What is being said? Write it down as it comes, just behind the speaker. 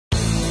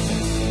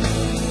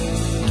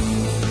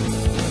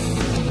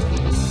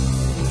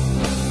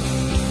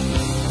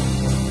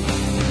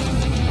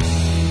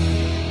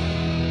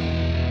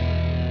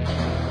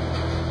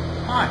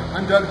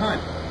I'm Doug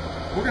Hunt.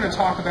 We're going to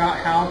talk about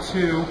how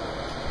to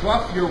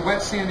buff your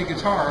wet sanded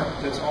guitar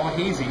that's all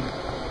hazy.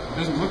 It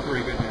doesn't look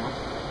very good now.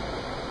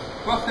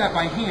 Buff that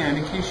by hand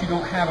in case you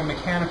don't have a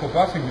mechanical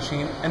buffing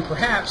machine, and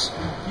perhaps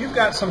you've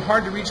got some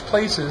hard to reach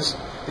places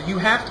that you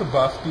have to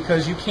buff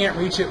because you can't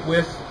reach it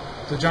with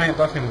the giant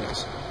buffing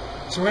wheels.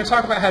 So we're going to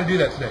talk about how to do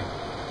that today.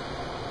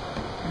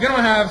 You're going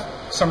to have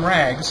some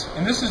rags,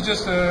 and this is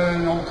just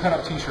an old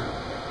cut-up t-shirt.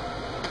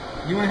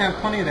 You want to have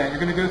plenty of that.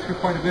 You're going to go through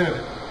quite a bit of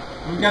it.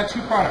 We've got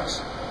two products.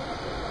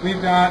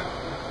 We've got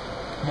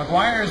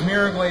Meguiar's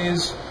Mirror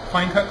Glaze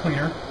Fine Cut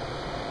Cleaner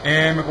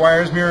and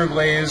Meguiar's Mirror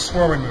Glaze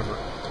Swirl Remover.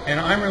 And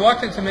I'm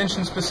reluctant to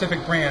mention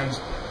specific brands,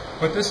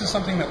 but this is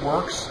something that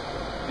works,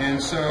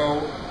 and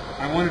so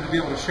I wanted to be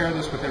able to share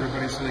this with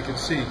everybody so they could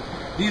see.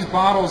 These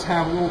bottles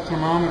have a little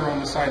thermometer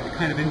on the side that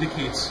kind of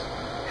indicates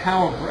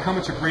how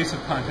much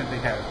abrasive content they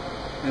have.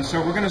 And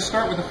so we're going to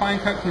start with the Fine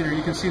Cut Cleaner.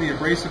 You can see the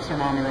abrasive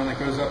thermometer on that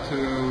goes up to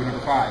number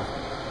 5.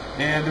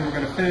 And then we're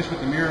going to finish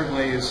with the Mirror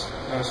Glaze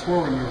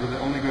Swirl Remover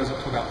that only goes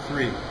up to about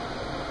 3.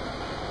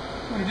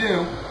 What you want to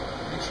do,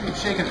 make sure you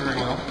shake it very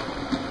well.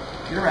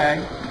 Get a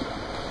rag.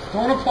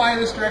 Don't apply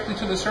this directly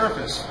to the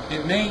surface.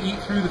 It may eat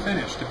through the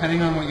finish,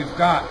 depending on what you've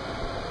got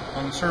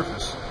on the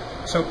surface.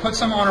 So put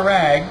some on a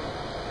rag.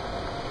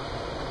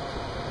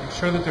 Make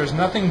sure that there's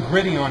nothing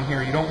gritty on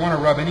here. You don't want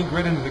to rub any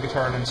grit into the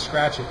guitar and then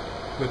scratch it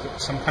with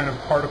some kind of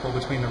particle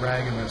between the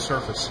rag and the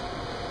surface.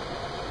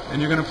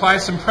 And you're going to apply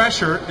some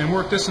pressure and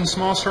work this in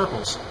small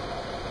circles.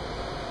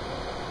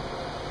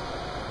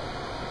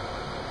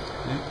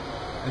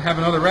 And have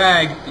another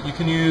rag that you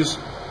can use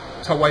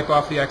to wipe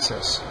off the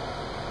excess.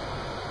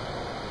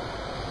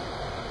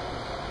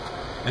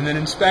 And then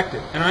inspect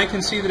it. And I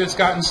can see that it's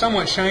gotten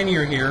somewhat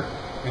shinier here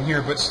and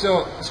here, but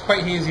still it's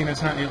quite hazy and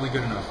it's not nearly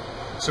good enough.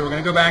 So we're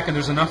going to go back, and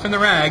there's enough in the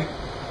rag,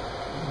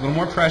 a little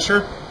more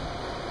pressure,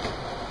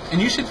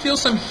 and you should feel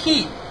some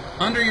heat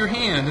under your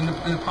hand, in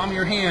the palm of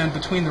your hand,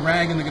 between the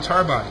rag and the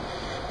guitar body.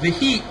 The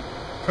heat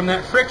from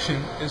that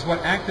friction is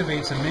what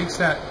activates and makes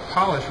that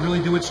polish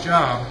really do its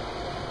job.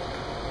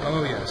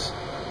 Oh yes,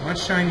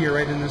 much shinier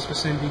right in this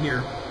vicinity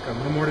here. Got a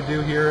little more to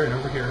do here and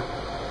over here.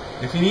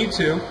 If you need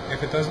to,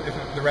 if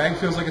the rag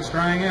feels like it's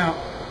drying out,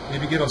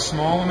 maybe get a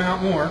small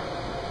amount more.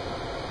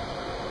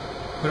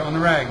 Put it on the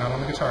rag, not on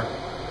the guitar.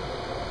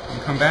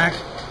 And come back.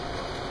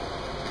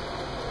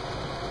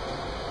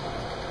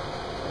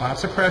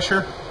 Lots of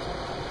pressure.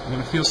 You're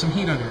going to feel some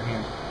heat under your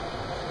hand.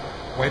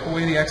 Wipe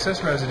away the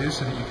excess residue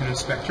so that you can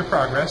inspect your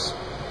progress.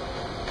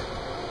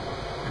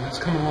 And it's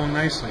come along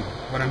nicely.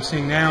 What I'm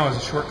seeing now is a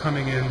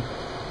shortcoming in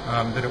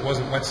that it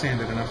wasn't wet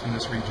sanded enough in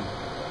this region.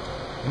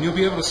 And you'll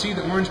be able to see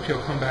the orange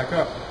peel come back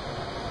up.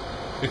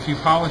 If you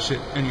polish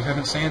it and you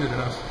haven't sanded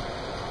enough,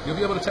 you'll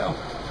be able to tell.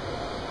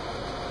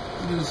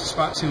 Let me do this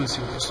spot too and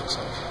see what this looks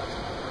like.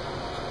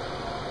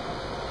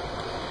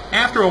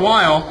 After a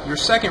while, your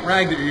second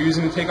rag that you're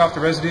using to take off the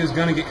residue is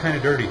going to get kind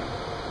of dirty.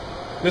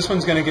 This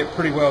one's going to get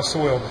pretty well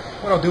soiled.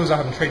 What I'll do is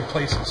I'll have them trade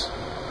places.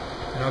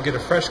 And I'll get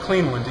a fresh,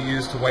 clean one to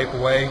use to wipe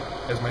away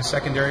as my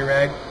secondary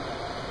rag.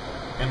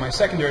 And my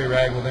secondary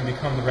rag will then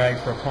become the rag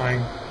for applying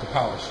the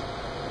polish.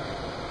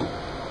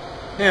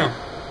 Now,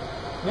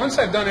 once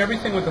I've done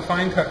everything with the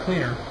Fine Cut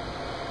Cleaner,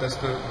 that's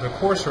the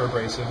coarser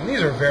abrasive, and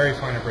these are very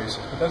fine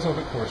abrasives, but that's a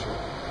little bit coarser.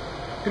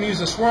 I'm going to use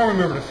the Swirl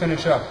Remover to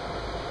finish up.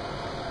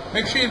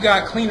 Make sure you've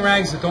got clean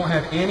rags that don't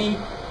have any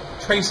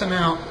trace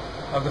amount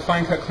of the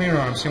Fine Cut Cleaner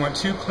on them. So you want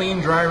 2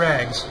 clean, dry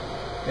rags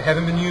that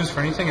haven't been used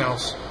for anything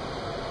else.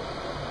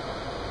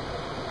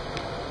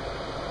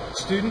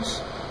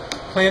 Students,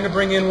 plan to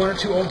bring in 1 or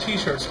 2 old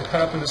t-shirts to cut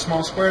up into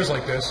small squares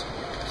like this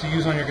to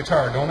use on your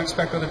guitar. Don't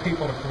expect other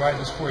people to provide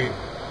this for you.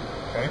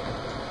 Okay?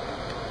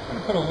 I'm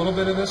going to put a little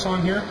bit of this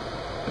on here.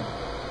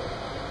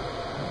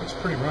 It's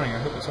pretty runny. I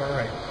hope it's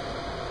alright.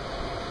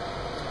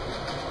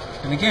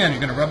 And again, you're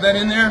going to rub that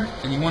in there,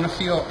 and you want to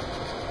feel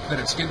that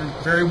it's getting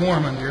very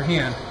warm under your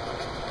hand.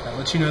 That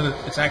lets you know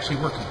that it's actually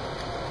working.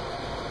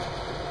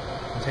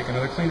 And take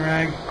another clean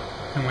rag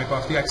and wipe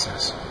off the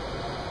excess.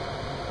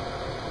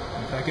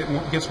 And if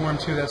that gets warm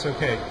too, that's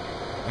okay.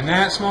 And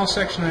that small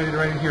section I did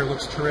right in here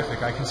looks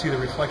terrific. I can see the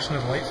reflection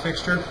of the light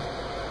fixture.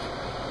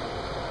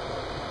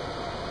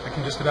 I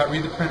can just about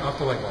read the print off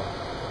the light bulb.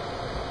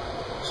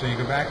 So you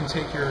go back and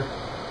take the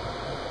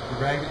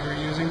rag that you're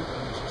using.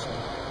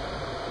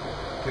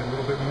 Get a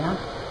little bit more.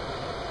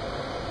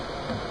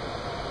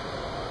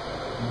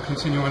 And we'll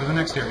continue on to the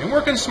next area. And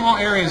work in small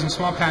areas and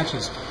small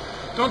patches.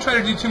 Don't try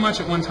to do too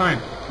much at one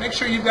time. Make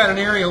sure you've got an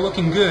area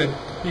looking good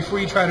before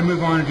you try to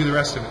move on and do the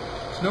rest of it.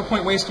 There's no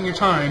point wasting your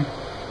time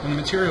and the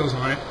materials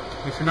on it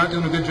if you're not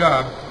doing a good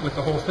job with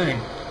the whole thing.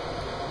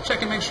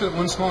 Check and make sure that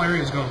one small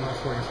area is going well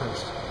for you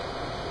first.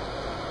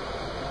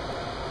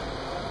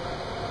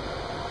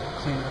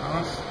 Clean it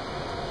off.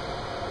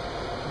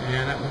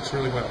 And that looks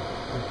really well.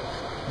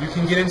 You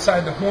can get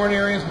inside the horn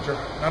areas, which are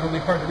not only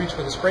hard to reach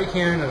with a spray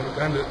can and a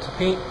gun to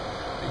paint.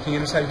 You can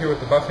get inside here with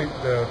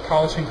the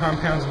polishing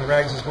compounds and the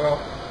rags as well,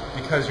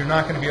 because you're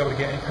not going to be able to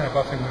get any kind of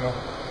buffing wheel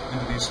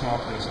into these small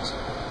places.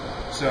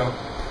 So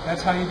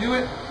that's how you do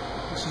it.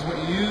 This is what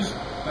you use.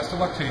 Best of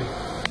luck to you.